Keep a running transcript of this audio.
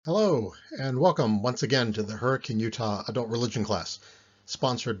Hello, and welcome once again to the Hurricane Utah Adult Religion class,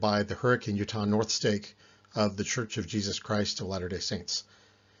 sponsored by the Hurricane Utah North Stake of the Church of Jesus Christ of Latter-day Saints.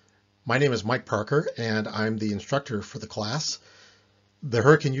 My name is Mike Parker, and I'm the instructor for the class. The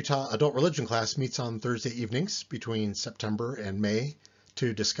Hurricane Utah Adult Religion class meets on Thursday evenings between September and May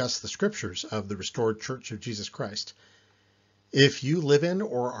to discuss the scriptures of the Restored Church of Jesus Christ. If you live in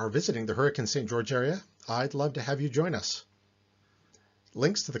or are visiting the Hurricane St. George area, I'd love to have you join us.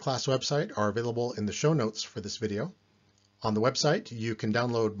 Links to the class website are available in the show notes for this video. On the website, you can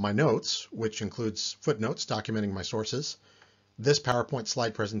download my notes, which includes footnotes documenting my sources, this PowerPoint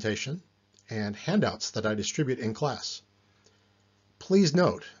slide presentation, and handouts that I distribute in class. Please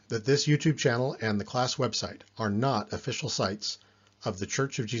note that this YouTube channel and the class website are not official sites of the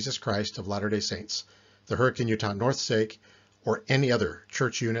Church of Jesus Christ of Latter-day Saints, the Hurricane Utah North Stake, or any other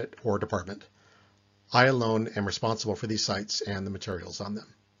church unit or department. I alone am responsible for these sites and the materials on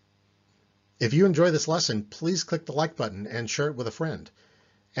them. If you enjoy this lesson, please click the like button and share it with a friend.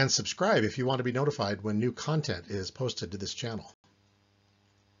 And subscribe if you want to be notified when new content is posted to this channel.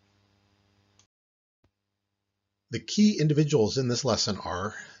 The key individuals in this lesson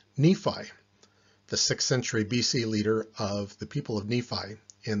are Nephi, the 6th century BC leader of the people of Nephi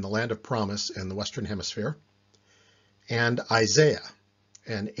in the land of promise in the Western Hemisphere, and Isaiah,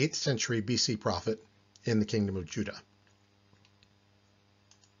 an 8th century BC prophet in the kingdom of Judah.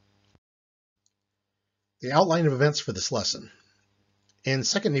 The outline of events for this lesson. In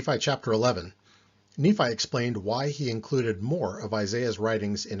 2 Nephi chapter 11, Nephi explained why he included more of Isaiah's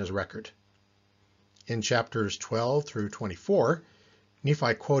writings in his record. In chapters 12 through 24,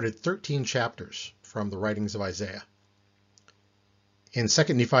 Nephi quoted 13 chapters from the writings of Isaiah. In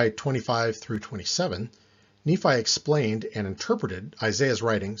 2 Nephi 25 through 27, Nephi explained and interpreted Isaiah's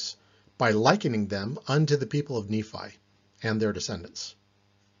writings by likening them unto the people of Nephi and their descendants.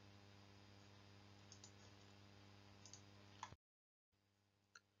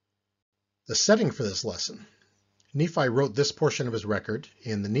 The setting for this lesson. Nephi wrote this portion of his record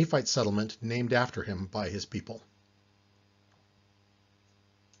in the Nephite settlement named after him by his people.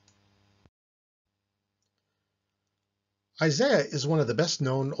 Isaiah is one of the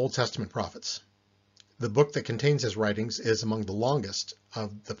best-known Old Testament prophets. The book that contains his writings is among the longest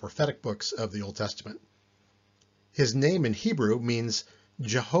of the prophetic books of the Old Testament. His name in Hebrew means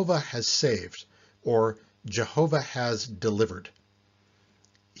Jehovah has saved, or Jehovah has delivered.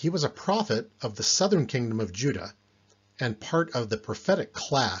 He was a prophet of the southern kingdom of Judah and part of the prophetic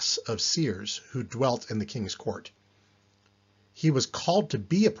class of seers who dwelt in the king's court. He was called to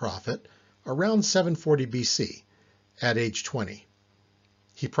be a prophet around 740 BC at age 20.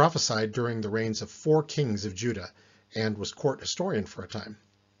 He prophesied during the reigns of 4 kings of Judah and was court historian for a time.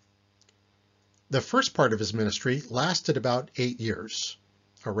 The first part of his ministry lasted about 8 years,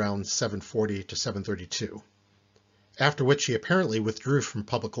 around 740 to 732, after which he apparently withdrew from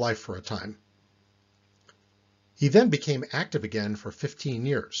public life for a time. He then became active again for 15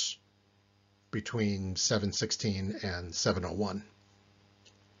 years, between 716 and 701.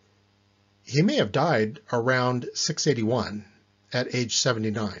 He may have died around 681 at age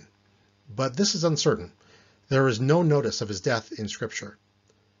 79, but this is uncertain. There is no notice of his death in Scripture.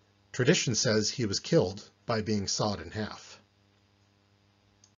 Tradition says he was killed by being sawed in half.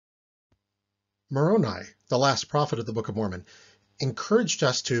 Moroni, the last prophet of the Book of Mormon, encouraged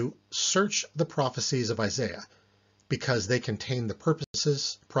us to search the prophecies of Isaiah because they contain the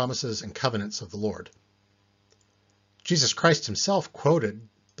purposes, promises, and covenants of the Lord. Jesus Christ himself quoted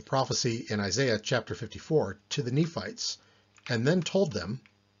the prophecy in Isaiah chapter 54 to the Nephites and then told them,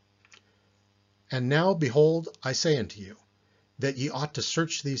 "And now, behold, I say unto you, that ye ought to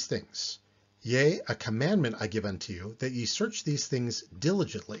search these things. Yea, a commandment I give unto you, that ye search these things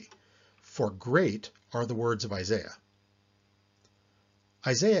diligently, for great are the words of Isaiah."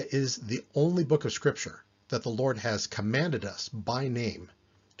 Isaiah is the only book of Scripture that the Lord has commanded us by name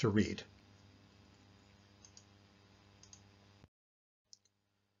to read.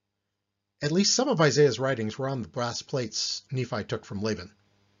 At least some of Isaiah's writings were on the brass plates Nephi took from Laban.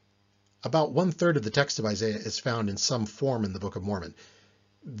 About 1/3 of the text of Isaiah is found in some form in the Book of Mormon.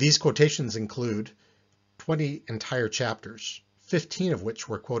 These quotations include 20 entire chapters, 15 of which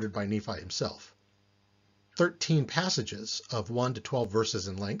were quoted by Nephi himself, 13 passages of 1 to 12 verses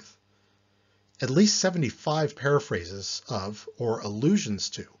in length, at least 75 paraphrases of or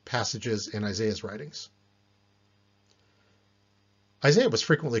allusions to passages in Isaiah's writings. Isaiah was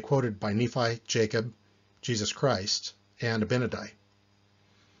frequently quoted by Nephi, Jacob, Jesus Christ, and Abinadi.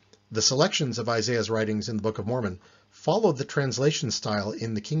 The selections of Isaiah's writings in the Book of Mormon followed the translation style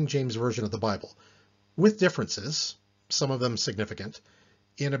in the King James Version of the Bible, with differences, some of them significant,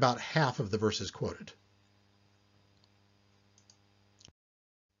 in about half of the verses quoted.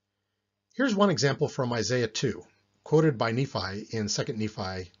 Here's one example from Isaiah 2, quoted by Nephi in 2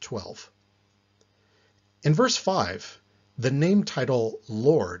 Nephi 12. In verse 5, the name title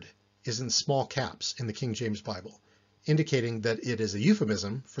Lord is in small caps in the King James Bible, indicating that it is a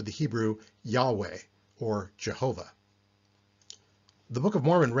euphemism for the Hebrew Yahweh, or Jehovah. The Book of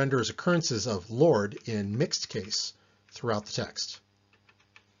Mormon renders occurrences of Lord in mixed case throughout the text.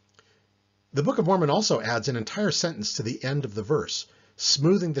 The Book of Mormon also adds an entire sentence to the end of the verse,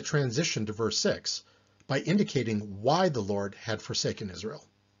 smoothing the transition to verse 6 by indicating why the Lord had forsaken Israel.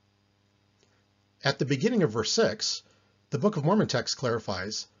 At the beginning of verse 6, the Book of Mormon text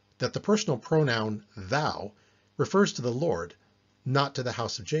clarifies that the personal pronoun thou refers to the Lord, not to the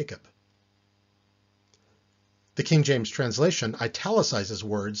house of Jacob. The King James translation italicizes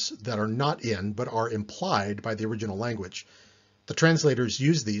words that are not in but are implied by the original language. The translators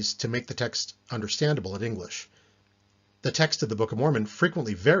use these to make the text understandable in English. The text of the Book of Mormon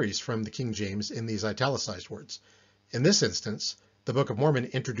frequently varies from the King James in these italicized words. In this instance, the Book of Mormon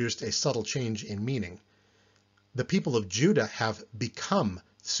introduced a subtle change in meaning. The people of Judah have become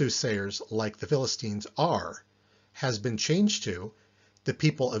soothsayers like the Philistines are, has been changed to the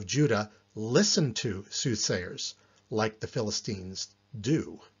people of Judah listen to soothsayers like the Philistines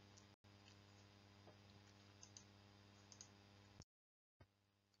do.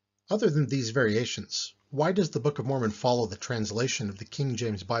 Other than these variations, why does the Book of Mormon follow the translation of the King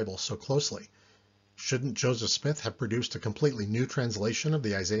James Bible so closely? Shouldn't Joseph Smith have produced a completely new translation of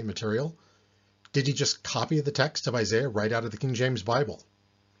the Isaiah material? Did he just copy the text of Isaiah right out of the King James Bible?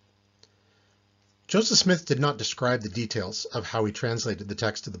 Joseph Smith did not describe the details of how he translated the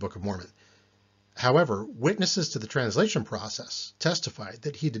text of the Book of Mormon. However, witnesses to the translation process testified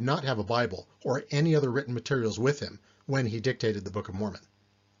that he did not have a Bible or any other written materials with him when he dictated the Book of Mormon.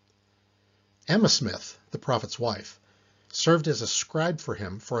 Emma Smith, the prophet's wife, served as a scribe for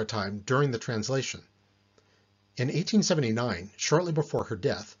him for a time during the translation. In 1879, shortly before her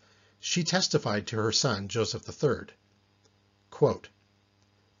death, she testified to her son, Joseph III, quote,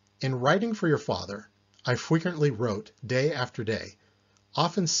 "In writing for your father, I frequently wrote day after day,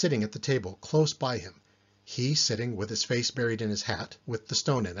 often sitting at the table close by him, he sitting with his face buried in his hat with the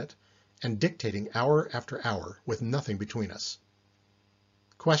stone in it, and dictating hour after hour with nothing between us."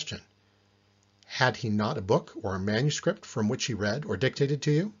 Question: had he not a book or a manuscript from which he read or dictated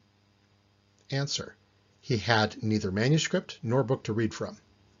to you? Answer: he had neither manuscript nor book to read from.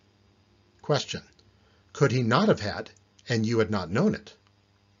 Question: could he not have had, and you had not known it?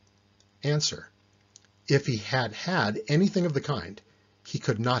 Answer: if he had had anything of the kind, he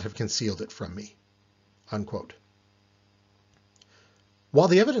could not have concealed it from me. Unquote. While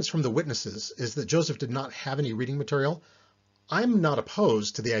the evidence from the witnesses is that Joseph did not have any reading material, I'm not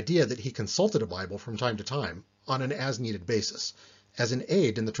opposed to the idea that he consulted a Bible from time to time on an as-needed basis, as an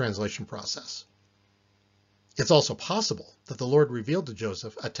aid in the translation process. It's also possible that the Lord revealed to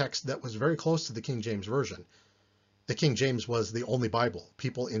Joseph a text that was very close to the King James Version. The King James was the only Bible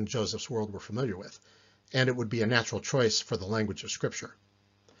people in Joseph's world were familiar with, and it would be a natural choice for the language of Scripture.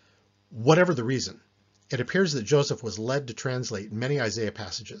 Whatever the reason, it appears that Joseph was led to translate many Isaiah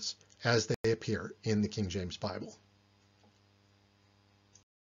passages as they appear in the King James Bible.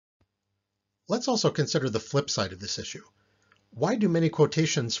 Let's also consider the flip side of this issue. Why do many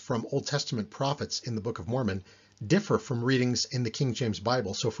quotations from Old Testament prophets in the Book of Mormon differ from readings in the King James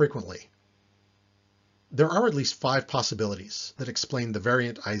Bible so frequently? There are at least 5 possibilities that explain the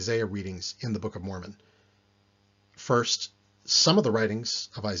variant Isaiah readings in the Book of Mormon. First, some of the writings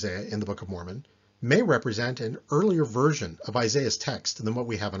of Isaiah in the Book of Mormon may represent an earlier version of Isaiah's text than what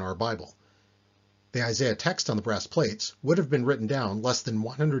we have in our Bible. The Isaiah text on the brass plates would have been written down less than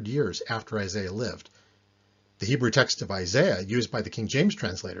 100 years after Isaiah lived. The Hebrew text of Isaiah used by the King James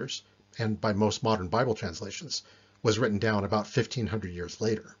translators, and by most modern Bible translations, was written down about 1,500 years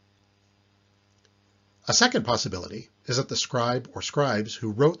later. A second possibility is that the scribe or scribes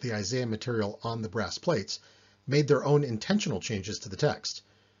who wrote the Isaiah material on the brass plates made their own intentional changes to the text,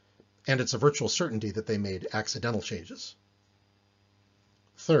 and it's a virtual certainty that they made accidental changes.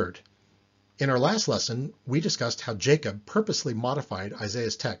 Third, in our last lesson, we discussed how Jacob purposely modified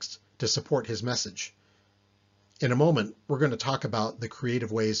Isaiah's text to support his message. In a moment, we're going to talk about the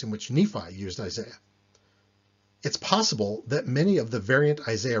creative ways in which Nephi used Isaiah. It's possible that many of the variant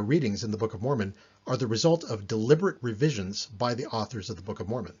Isaiah readings in the Book of Mormon are the result of deliberate revisions by the authors of the Book of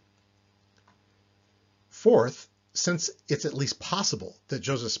Mormon. Fourth, since it's at least possible that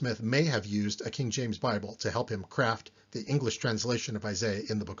Joseph Smith may have used a King James Bible to help him craft the English translation of Isaiah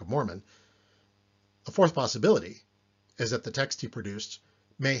in the Book of Mormon, a fourth possibility is that the text he produced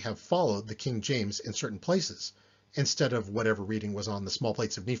may have followed the King James in certain places, instead of whatever reading was on the small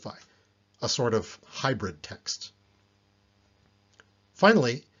plates of Nephi, a sort of hybrid text.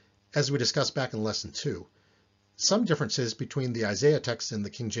 Finally, as we discussed back in Lesson 2, some differences between the Isaiah text in the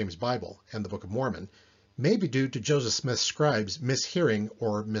King James Bible and the Book of Mormon may be due to Joseph Smith's scribes mishearing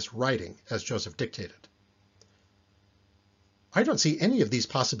or miswriting as Joseph dictated. I don't see any of these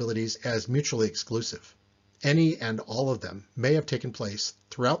possibilities as mutually exclusive. Any and all of them may have taken place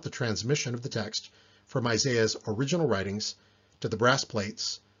throughout the transmission of the text from Isaiah's original writings to the brass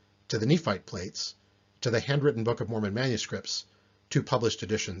plates, to the Nephite plates, to the handwritten Book of Mormon manuscripts, to published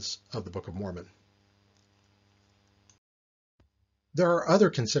editions of the Book of Mormon. There are other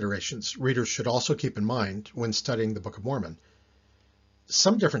considerations readers should also keep in mind when studying the Book of Mormon.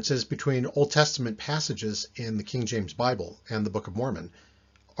 Some differences between Old Testament passages in the King James Bible and the Book of Mormon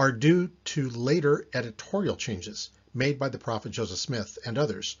are due to later editorial changes made by the prophet Joseph Smith and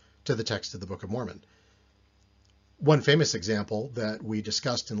others to the text of the Book of Mormon. One famous example that we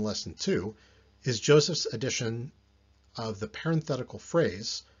discussed in Lesson 2 is Joseph's addition of the parenthetical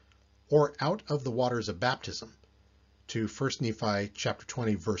phrase, or out of the waters of baptism, to 1 Nephi chapter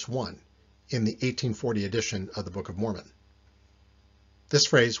 20, verse 1, in the 1840 edition of the Book of Mormon. This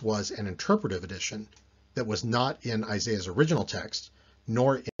phrase was an interpretive addition that was not in Isaiah's original text,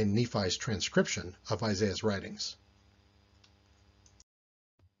 nor in Nephi's transcription of Isaiah's writings.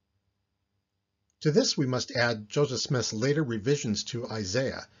 To this we must add Joseph Smith's later revisions to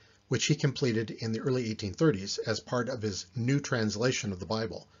Isaiah, which he completed in the early 1830s as part of his new translation of the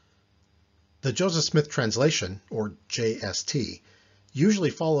Bible. The Joseph Smith translation, or JST, usually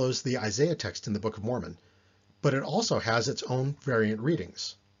follows the Isaiah text in the Book of Mormon, but it also has its own variant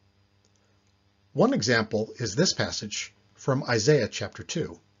readings. One example is this passage from Isaiah chapter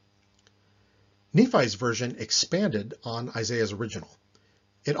 2. Nephi's version expanded on Isaiah's original.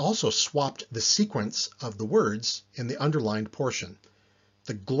 It also swapped the sequence of the words in the underlined portion.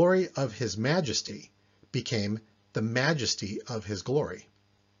 The glory of his majesty became the majesty of his glory.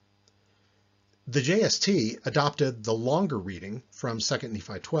 The JST adopted the longer reading from 2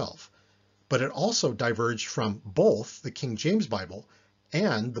 Nephi 12, but it also diverged from both the King James Bible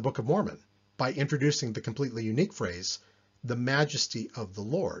and the Book of Mormon by introducing the completely unique phrase, the majesty of the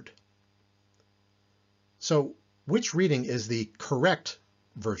Lord. So, which reading is the correct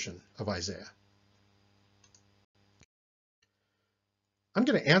version of Isaiah? I'm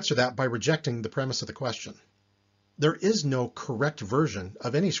going to answer that by rejecting the premise of the question. There is no correct version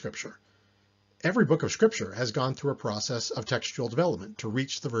of any scripture. Every book of scripture has gone through a process of textual development to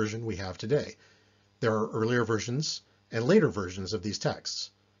reach the version we have today. There are earlier versions and later versions of these texts.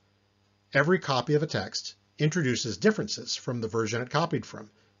 Every copy of a text introduces differences from the version it copied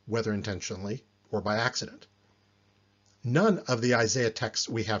from, whether intentionally or by accident. None of the Isaiah texts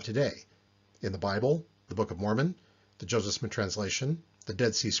we have today, in the Bible, the Book of Mormon, the Joseph Smith translation, the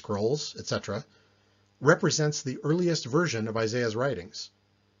Dead Sea Scrolls, etc., represents the earliest version of Isaiah's writings.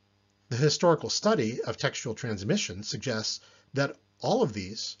 The historical study of textual transmission suggests that all of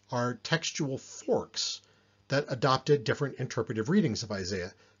these are textual forks that adopted different interpretive readings of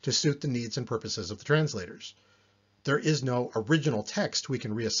Isaiah to suit the needs and purposes of the translators. There is no original text we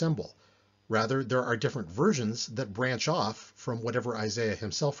can reassemble. Rather, there are different versions that branch off from whatever Isaiah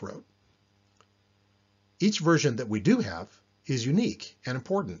himself wrote. Each version that we do have is unique and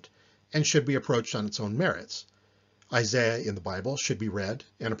important and should be approached on its own merits. Isaiah in the Bible should be read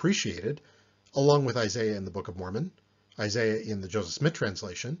and appreciated, along with Isaiah in the Book of Mormon, Isaiah in the Joseph Smith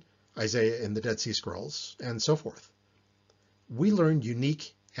translation, Isaiah in the Dead Sea Scrolls, and so forth. We learn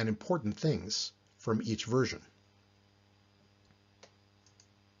unique and important things from each version.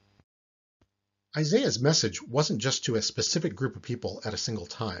 Isaiah's message wasn't just to a specific group of people at a single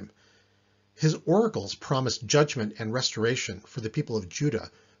time. His oracles promised judgment and restoration for the people of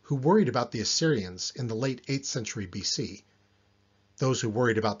Judah who worried about the Assyrians in the late 8th century BC, those who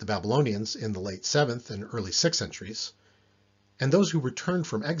worried about the Babylonians in the late 7th and early 6th centuries, and those who returned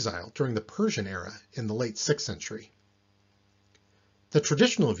from exile during the Persian era in the late 6th century. The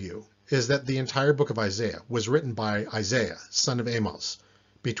traditional view is that the entire book of Isaiah was written by Isaiah, son of Amos,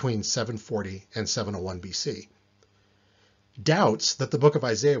 between 740 and 701 BC. Doubts that the book of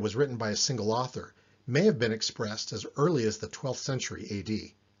Isaiah was written by a single author may have been expressed as early as the 12th century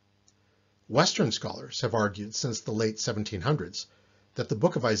AD. Western scholars have argued since the late 1700s that the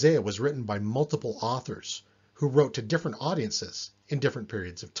book of Isaiah was written by multiple authors who wrote to different audiences in different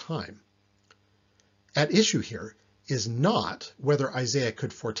periods of time. At issue here is not whether Isaiah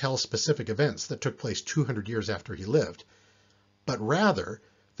could foretell specific events that took place 200 years after he lived, but rather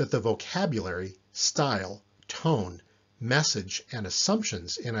that the vocabulary, style, tone, message, and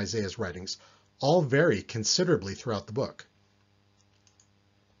assumptions in Isaiah's writings all vary considerably throughout the book.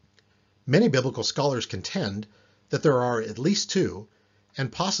 Many biblical scholars contend that there are at least 2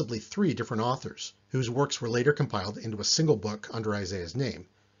 and possibly 3 different authors whose works were later compiled into a single book under Isaiah's name.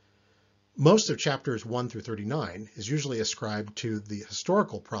 Most of chapters 1 through 39 is usually ascribed to the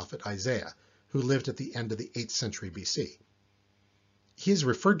historical prophet Isaiah, who lived at the end of the 8th century BC. He is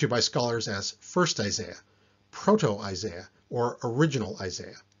referred to by scholars as First Isaiah, Proto-Isaiah, or Original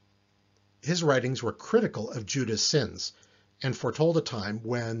Isaiah. His writings were critical of Judah's sins and foretold a time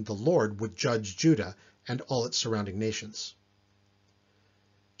when the Lord would judge Judah and all its surrounding nations.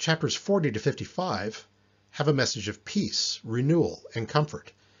 Chapters 40 to 55 have a message of peace, renewal, and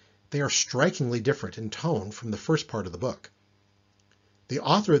comfort. They are strikingly different in tone from the first part of the book. The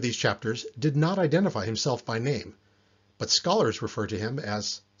author of these chapters did not identify himself by name, but scholars refer to him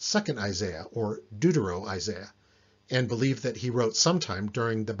as Second Isaiah or Deutero-Isaiah, and believe that he wrote sometime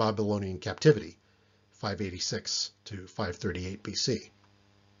during the Babylonian captivity, 586 to 538 BC.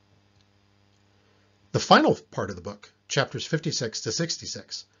 The final part of the book, chapters 56 to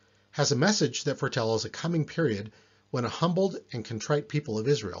 66, has a message that foretells a coming period when a humbled and contrite people of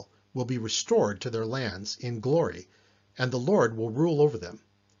Israel will be restored to their lands in glory, and the Lord will rule over them.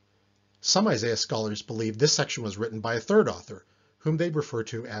 Some Isaiah scholars believe this section was written by a third author, whom they refer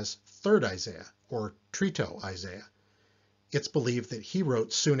to as Third Isaiah, or Trito-Isaiah. It's believed that he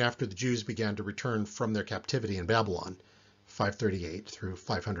wrote soon after the Jews began to return from their captivity in Babylon, 538 through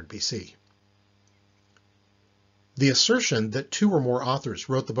 500 BC. The assertion that 2 or more authors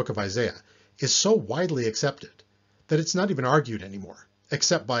wrote the book of Isaiah is so widely accepted that it's not even argued anymore,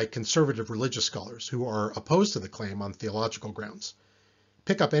 except by conservative religious scholars who are opposed to the claim on theological grounds.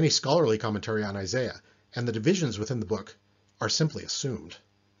 Pick up any scholarly commentary on Isaiah, and the divisions within the book are simply assumed.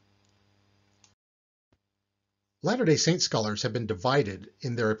 Latter-day Saint scholars have been divided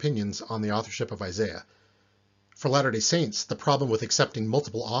in their opinions on the authorship of Isaiah. For Latter-day Saints, the problem with accepting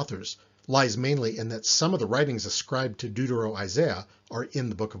multiple authors lies mainly in that some of the writings ascribed to Deutero-Isaiah are in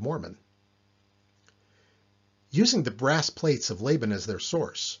the Book of Mormon. Using the brass plates of Laban as their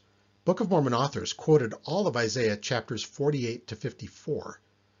source, Book of Mormon authors quoted all of Isaiah chapters 48 to 54,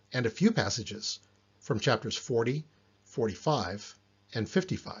 and a few passages from chapters 40, 45, and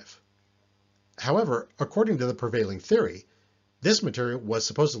 55. However, according to the prevailing theory, this material was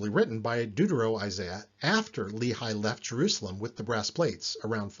supposedly written by Deutero-Isaiah after Lehi left Jerusalem with the brass plates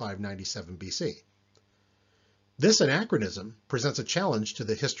around 597 BC. This anachronism presents a challenge to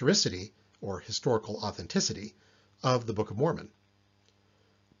the historicity, or historical authenticity, of the Book of Mormon.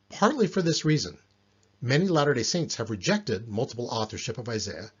 Partly for this reason, many Latter-day Saints have rejected multiple authorship of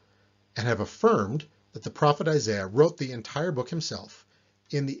Isaiah and have affirmed that the prophet Isaiah wrote the entire book himself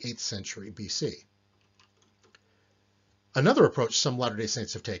in the 8th century BC. Another approach some Latter-day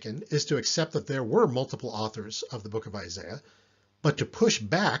Saints have taken is to accept that there were multiple authors of the book of Isaiah, but to push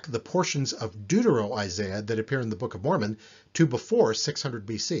back the portions of Deutero-Isaiah that appear in the Book of Mormon to before 600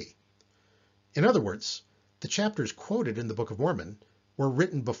 BC. In other words, the chapters quoted in the Book of Mormon were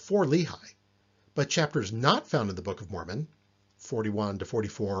written before Lehi, but chapters not found in the Book of Mormon, 41 to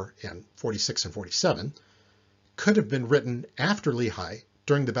 44 and 46 and 47, could have been written after Lehi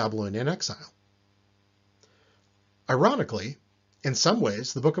during the Babylonian exile. Ironically, in some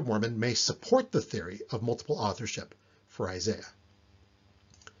ways, the Book of Mormon may support the theory of multiple authorship for Isaiah.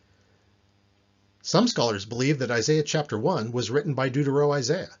 Some scholars believe that Isaiah chapter 1 was written by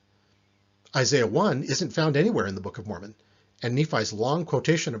Deutero-Isaiah. Isaiah 1 isn't found anywhere in the Book of Mormon, and Nephi's long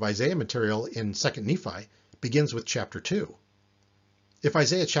quotation of Isaiah material in 2 Nephi begins with chapter 2. If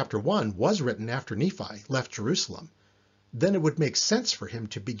Isaiah chapter 1 was written after Nephi left Jerusalem, then it would make sense for him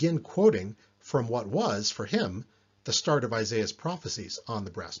to begin quoting from what was, for him, the start of Isaiah's prophecies on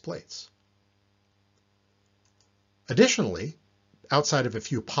the brass plates. Additionally, outside of a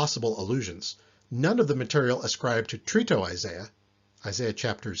few possible allusions, none of the material ascribed to Trito-Isaiah, Isaiah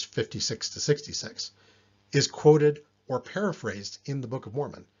chapters 56 to 66, is quoted or paraphrased in the Book of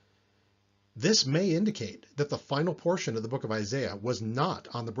Mormon. This may indicate that the final portion of the book of Isaiah was not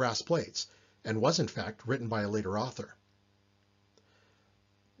on the brass plates and was in fact written by a later author.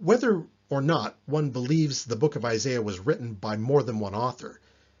 Whether or not one believes the book of Isaiah was written by more than one author,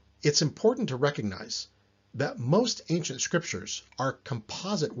 it's important to recognize that most ancient scriptures are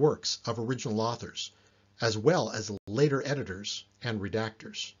composite works of original authors, as well as later editors and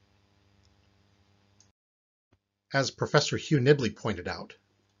redactors. As Professor Hugh Nibley pointed out,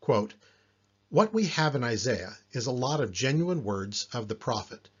 quote, "What we have in Isaiah is a lot of genuine words of the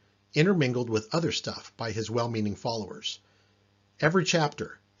prophet, intermingled with other stuff by his well-meaning followers. Every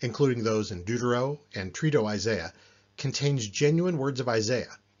chapter, including those in Deutero and Trito-Isaiah, contains genuine words of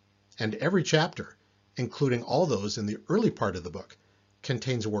Isaiah, and every chapter, including all those in the early part of the book,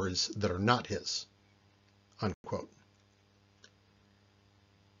 contains words that are not his." Unquote.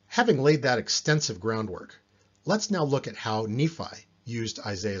 Having laid that extensive groundwork, let's now look at how Nephi used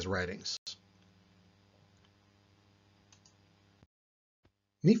Isaiah's writings.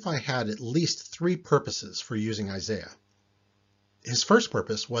 Nephi had at least 3 purposes for using Isaiah. His first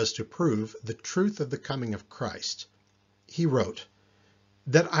purpose was to prove the truth of the coming of Christ. He wrote,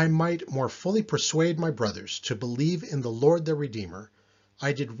 "That I might more fully persuade my brothers to believe in the Lord their Redeemer,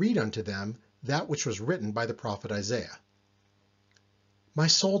 I did read unto them that which was written by the prophet Isaiah. My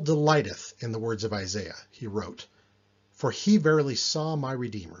soul delighteth in the words of Isaiah," he wrote, "for he verily saw my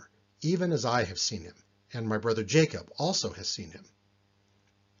Redeemer, even as I have seen him, and my brother Jacob also has seen him.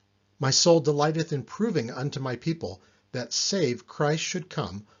 My soul delighteth in proving unto my people that save Christ should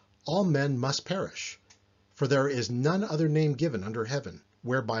come, all men must perish, for there is none other name given under heaven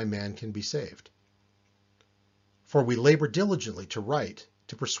whereby man can be saved. For we labor diligently to write,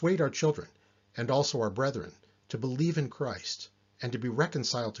 to persuade our children, and also our brethren, to believe in Christ, and to be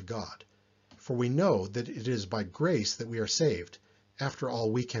reconciled to God. For we know that it is by grace that we are saved, after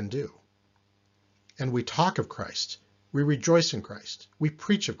all we can do. And we talk of Christ, we rejoice in Christ, we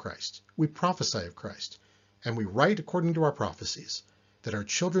preach of Christ, we prophesy of Christ, and we write according to our prophecies, that our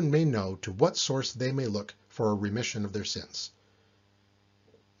children may know to what source they may look for a remission of their sins.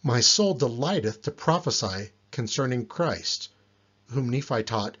 My soul delighteth to prophesy concerning Christ, whom Nephi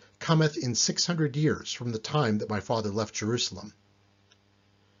taught cometh in 600 years from the time that my father left Jerusalem."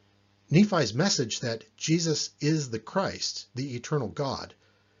 Nephi's message that Jesus is the Christ, the eternal God,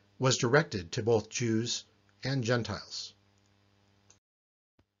 was directed to both Jews and Gentiles.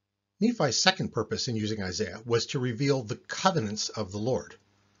 Nephi's second purpose in using Isaiah was to reveal the covenants of the Lord.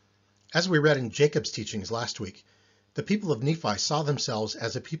 As we read in Jacob's teachings last week, the people of Nephi saw themselves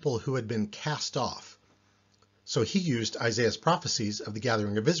as a people who had been cast off. So he used Isaiah's prophecies of the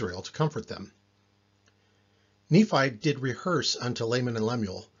gathering of Israel to comfort them. Nephi did rehearse unto Laman and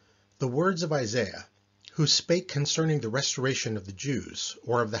Lemuel the words of Isaiah, who spake concerning the restoration of the Jews,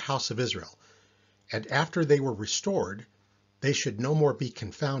 or of the house of Israel, and after they were restored, they should no more be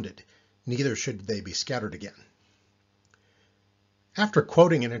confounded, neither should they be scattered again. After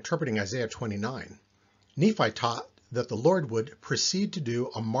quoting and interpreting Isaiah 29, Nephi taught that the Lord would proceed to do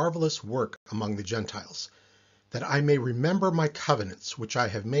a marvelous work among the Gentiles, that I may remember my covenants which I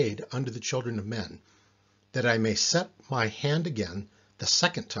have made unto the children of men, that I may set my hand again the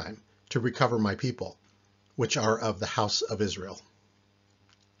second time to recover my people, which are of the house of Israel.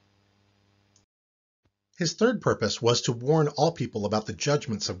 His third purpose was to warn all people about the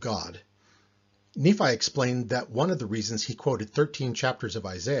judgments of God. Nephi explained that one of the reasons he quoted 13 chapters of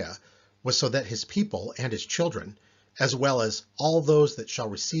Isaiah was so that his people and his children, as well as all those that shall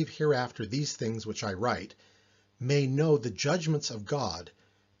receive hereafter these things which I write, may know the judgments of God,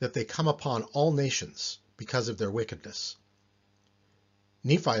 that they come upon all nations because of their wickedness.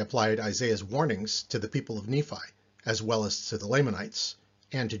 Nephi applied Isaiah's warnings to the people of Nephi, as well as to the Lamanites,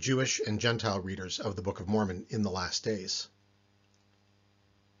 and to Jewish and Gentile readers of the Book of Mormon in the last days.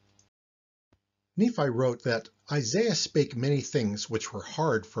 Nephi wrote that Isaiah spake many things which were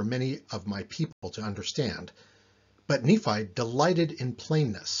hard for many of my people to understand, but Nephi delighted in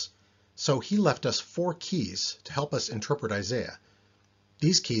plainness, so he left us 4 keys to help us interpret Isaiah.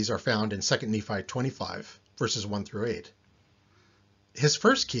 These keys are found in 2 Nephi 25, verses 1 through 8. His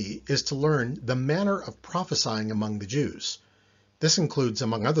first key is to learn the manner of prophesying among the Jews. This includes,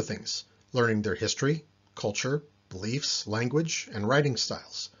 among other things, learning their history, culture, beliefs, language, and writing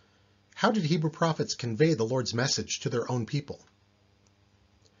styles. How did Hebrew prophets convey the Lord's message to their own people?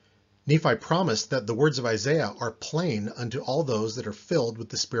 Nephi promised that the words of Isaiah are plain unto all those that are filled with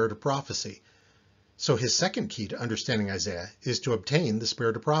the spirit of prophecy. So his second key to understanding Isaiah is to obtain the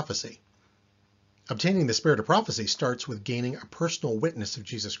spirit of prophecy. Obtaining the spirit of prophecy starts with gaining a personal witness of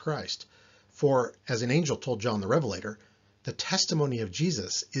Jesus Christ. For, as an angel told John the Revelator, the testimony of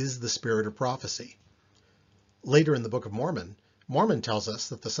Jesus is the spirit of prophecy. Later in the Book of Mormon, Mormon tells us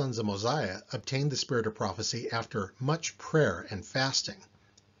that the sons of Mosiah obtained the spirit of prophecy after much prayer and fasting.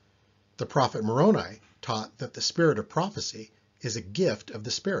 The prophet Moroni taught that the spirit of prophecy is a gift of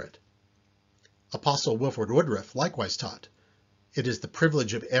the Spirit. Apostle Wilford Woodruff likewise taught, it is the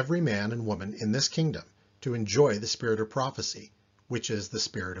privilege of every man and woman in this kingdom to enjoy the spirit of prophecy, which is the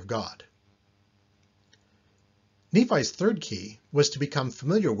Spirit of God. Nephi's third key was to become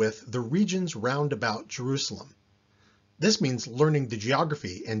familiar with the regions round about Jerusalem. This means learning the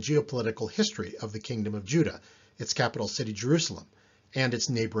geography and geopolitical history of the Kingdom of Judah, its capital city Jerusalem, and its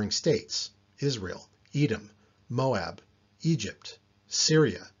neighboring states, Israel, Edom, Moab, Egypt,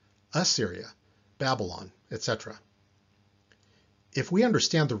 Syria, Assyria, Babylon, etc. If we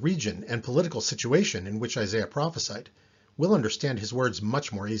understand the region and political situation in which Isaiah prophesied, we'll understand his words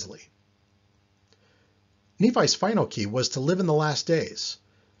much more easily. Nephi's final key was to live in the last days,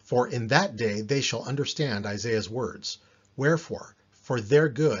 for in that day they shall understand Isaiah's words. Wherefore, for their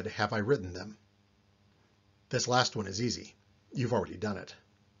good have I written them. This last one is easy. You've already done it.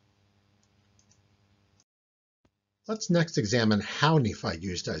 Let's next examine how Nephi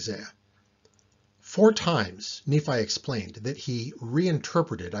used Isaiah. 4 times Nephi explained that he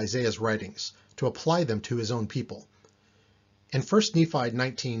reinterpreted Isaiah's writings to apply them to his own people. In 1 Nephi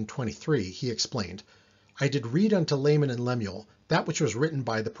 19:23, he explained, I did read unto Laman and Lemuel that which was written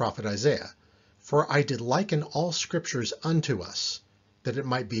by the prophet Isaiah, for I did liken all scriptures unto us, that it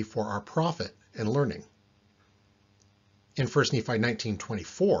might be for our profit and learning. In 1 Nephi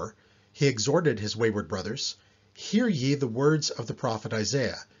 19:24, he exhorted his wayward brothers, Hear ye the words of the prophet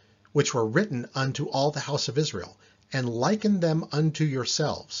Isaiah, which were written unto all the house of Israel, and liken them unto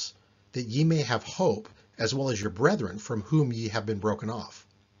yourselves, that ye may have hope, as well as your brethren from whom ye have been broken off.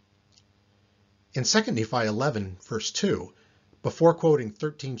 In 2 Nephi 11, verse 2, before quoting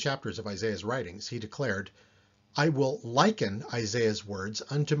 13 chapters of Isaiah's writings, he declared, I will liken Isaiah's words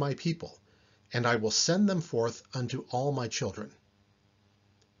unto my people, and I will send them forth unto all my children.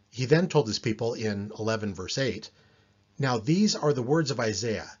 He then told his people in 11, verse 8, Now these are the words of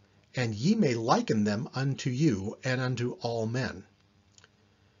Isaiah, and ye may liken them unto you and unto all men.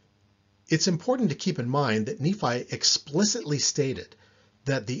 It's important to keep in mind that Nephi explicitly stated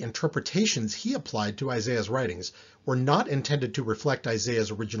that the interpretations he applied to Isaiah's writings were not intended to reflect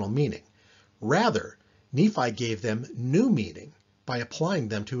Isaiah's original meaning. Rather, Nephi gave them new meaning by applying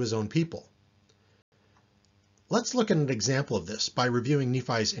them to his own people. Let's look at an example of this by reviewing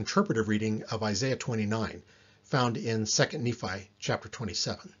Nephi's interpretive reading of Isaiah 29, found in 2 Nephi chapter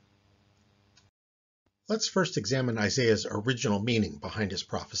 27. Let's first examine Isaiah's original meaning behind his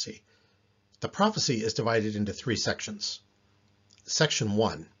prophecy. The prophecy is divided into 3 sections. Section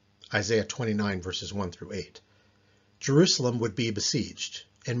 1, Isaiah 29, verses 1 through 8. Jerusalem would be besieged,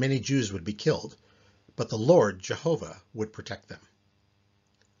 and many Jews would be killed, but the Lord, Jehovah, would protect them.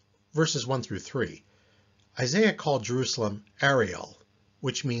 Verses 1 through 3. Isaiah called Jerusalem Ariel,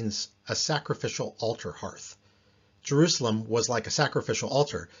 which means a sacrificial altar hearth. Jerusalem was like a sacrificial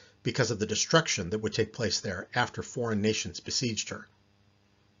altar because of the destruction that would take place there after foreign nations besieged her.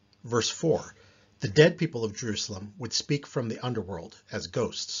 Verse 4. The dead people of Jerusalem would speak from the underworld as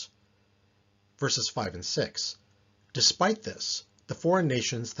ghosts. Verses 5 and 6. Despite this, the foreign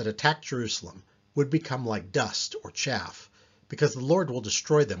nations that attacked Jerusalem would become like dust or chaff, because the Lord will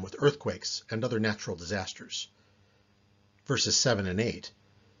destroy them with earthquakes and other natural disasters. Verses 7 and 8.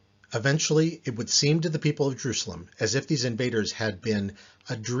 Eventually, it would seem to the people of Jerusalem as if these invaders had been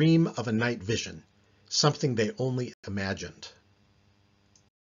a dream of a night vision, something they only imagined.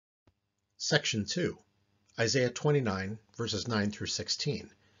 Section 2, Isaiah 29, verses 9 through 16.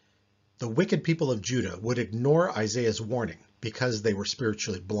 The wicked people of Judah would ignore Isaiah's warning because they were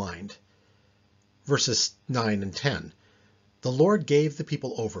spiritually blind. Verses 9 and 10. The Lord gave the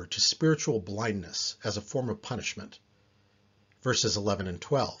people over to spiritual blindness as a form of punishment. Verses 11 and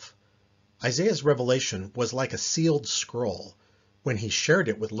 12. Isaiah's revelation was like a sealed scroll. When he shared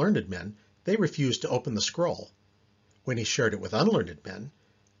it with learned men, they refused to open the scroll. When he shared it with unlearned men,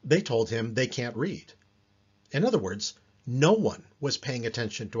 they told him they can't read. In other words, no one was paying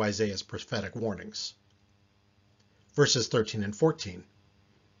attention to Isaiah's prophetic warnings. Verses 13 and 14.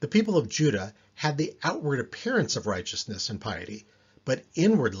 The people of Judah had the outward appearance of righteousness and piety, but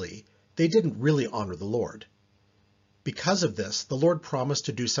inwardly they didn't really honor the Lord. Because of this, the Lord promised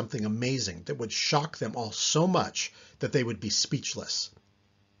to do something amazing that would shock them all so much that they would be speechless.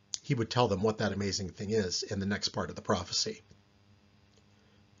 He would tell them what that amazing thing is in the next part of the prophecy.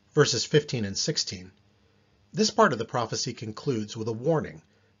 Verses 15 and 16. This part of the prophecy concludes with a warning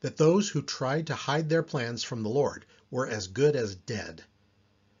that those who tried to hide their plans from the Lord were as good as dead.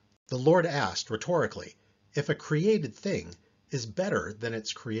 The Lord asked rhetorically if a created thing is better than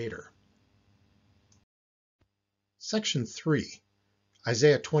its creator. Section 3,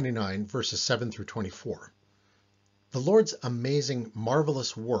 Isaiah 29, verses 7 through 24. The Lord's amazing,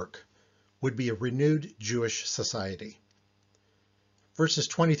 marvelous work would be a renewed Jewish society. Verses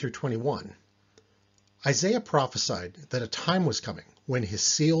 20 through 21. Isaiah prophesied that a time was coming when his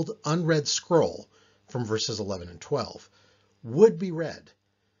sealed, unread scroll, from verses 11 and 12, would be read,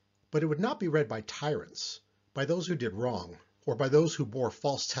 but it would not be read by tyrants, by those who did wrong, or by those who bore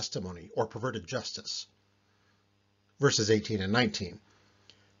false testimony or perverted justice. Verses 18 and 19.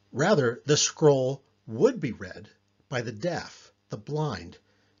 Rather, the scroll would be read by the deaf, the blind,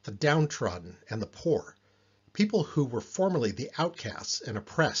 the downtrodden, and the poor, people who were formerly the outcasts and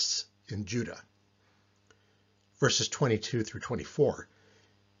oppressed in Judah. Verses 22 through 24.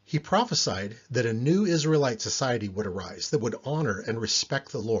 He prophesied that a new Israelite society would arise that would honor and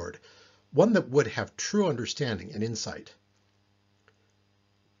respect the Lord, one that would have true understanding and insight.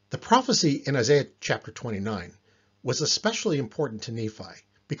 The prophecy in Isaiah chapter 29 was especially important to Nephi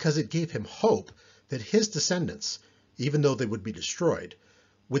because it gave him hope that his descendants, even though they would be destroyed,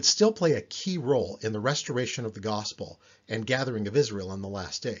 would still play a key role in the restoration of the gospel and gathering of Israel in the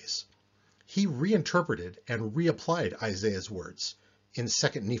last days. He reinterpreted and reapplied Isaiah's words in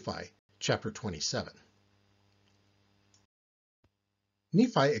 2 Nephi chapter 27.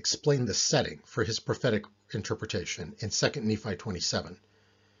 Nephi explained the setting for his prophetic interpretation in 2 Nephi 27.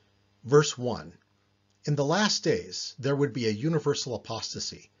 Verse 1, in the last days there would be a universal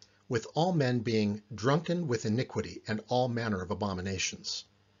apostasy, with all men being drunken with iniquity and all manner of abominations.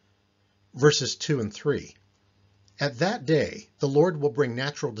 Verses 2 and 3, at that day the Lord will bring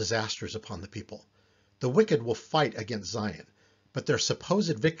natural disasters upon the people. The wicked will fight against Zion, but their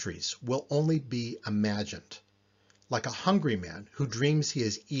supposed victories will only be imagined. Like a hungry man who dreams he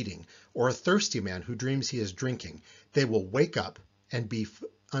is eating, or a thirsty man who dreams he is drinking, they will wake up and be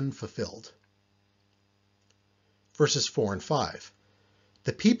unfulfilled. Verses 4 and 5.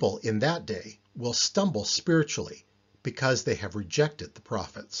 The people in that day will stumble spiritually because they have rejected the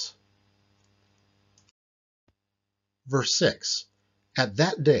prophets. Verse 6. At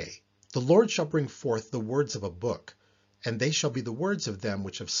that day the Lord shall bring forth the words of a book, and they shall be the words of them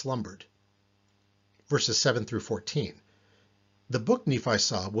which have slumbered. Verses 7 through 14. The book Nephi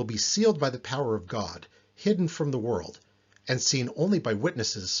saw will be sealed by the power of God, hidden from the world, and seen only by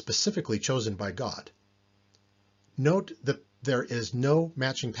witnesses specifically chosen by God. Note that there is no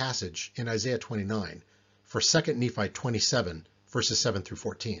matching passage in Isaiah 29 for 2 Nephi 27, verses 7 through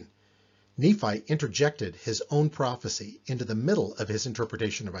 14. Nephi interjected his own prophecy into the middle of his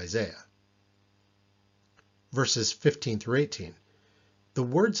interpretation of Isaiah. Verses 15 through 18. The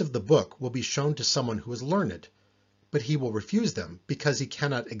words of the book will be shown to someone who is learned, but he will refuse them because he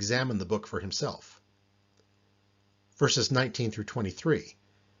cannot examine the book for himself. Verses 19 through 23.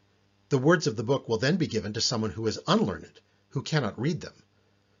 The words of the book will then be given to someone who is unlearned, who cannot read them.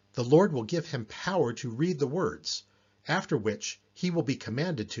 The Lord will give him power to read the words, after which he will be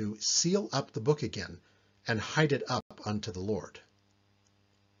commanded to seal up the book again and hide it up unto the Lord.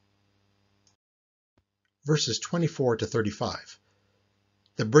 Verses 24 to 35.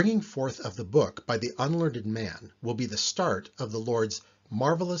 The bringing forth of the book by the unlearned man will be the start of the Lord's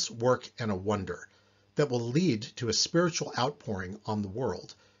marvelous work and a wonder that will lead to a spiritual outpouring on the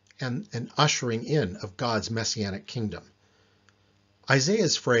world and an ushering in of God's messianic kingdom.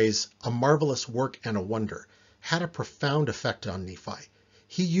 Isaiah's phrase, a marvelous work and a wonder, had a profound effect on Nephi.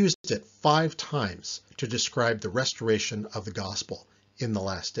 He used it 5 times to describe the restoration of the gospel in the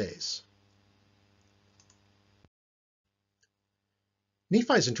last days.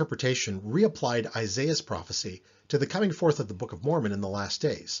 Nephi's interpretation reapplied Isaiah's prophecy to the coming forth of the Book of Mormon in the last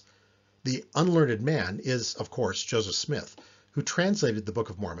days. The unlearned man is, of course, Joseph Smith, who translated the Book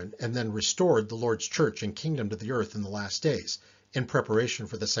of Mormon and then restored the Lord's church and kingdom to the earth in the last days in preparation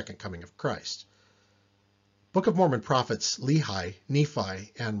for the second coming of Christ. Book of Mormon prophets Lehi,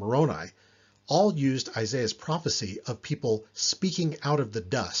 Nephi, and Moroni all used Isaiah's prophecy of people speaking out of the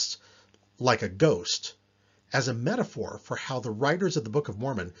dust like a ghost as a metaphor for how the writers of the Book of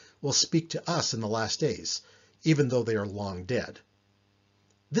Mormon will speak to us in the last days, even though they are long dead.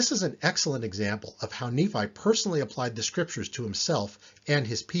 This is an excellent example of how Nephi personally applied the scriptures to himself and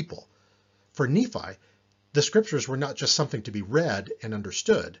his people. For Nephi, the scriptures were not just something to be read and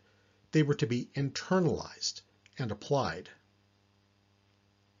understood, they were to be internalized and applied.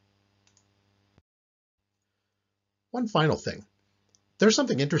 One final thing. There's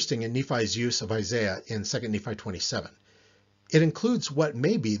something interesting in Nephi's use of Isaiah in 2 Nephi 27. It includes what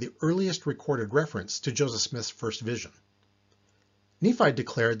may be the earliest recorded reference to Joseph Smith's first vision. Nephi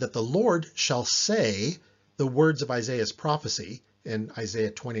declared that the Lord shall say the words of Isaiah's prophecy in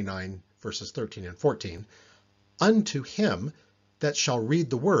Isaiah 29, verses 13 and 14, unto him that shall read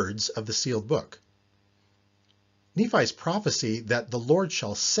the words of the sealed book. Nephi's prophecy that the Lord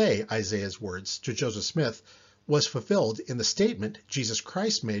shall say Isaiah's words to Joseph Smith was fulfilled in the statement Jesus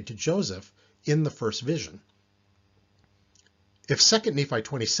Christ made to Joseph in the first vision. If 2 Nephi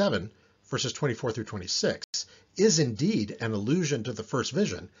 27, verses 24 through 26, is indeed an allusion to the first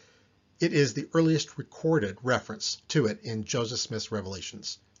vision, it is the earliest recorded reference to it in Joseph Smith's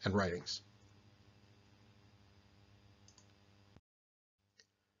revelations and writings.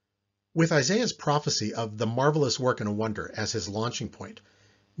 With Isaiah's prophecy of the marvelous work and a wonder as his launching point,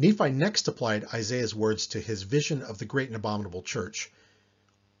 Nephi next applied Isaiah's words to his vision of the great and abominable church.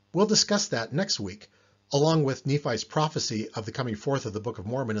 We'll discuss that next week, along with Nephi's prophecy of the coming forth of the Book of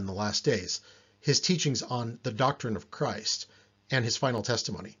Mormon in the last days, his teachings on the doctrine of Christ, and his final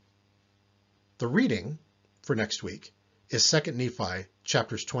testimony. The reading for next week is 2 Nephi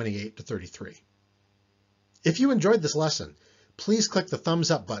chapters 28 to 33. If you enjoyed this lesson, please click the thumbs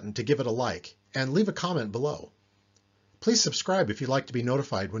up button to give it a like and leave a comment below. Please subscribe if you'd like to be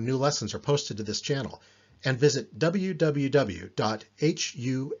notified when new lessons are posted to this channel, and visit www.huarc.org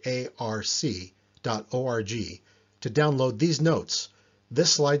to download these notes,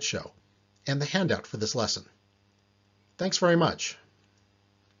 this slideshow, and the handout for this lesson. Thanks very much.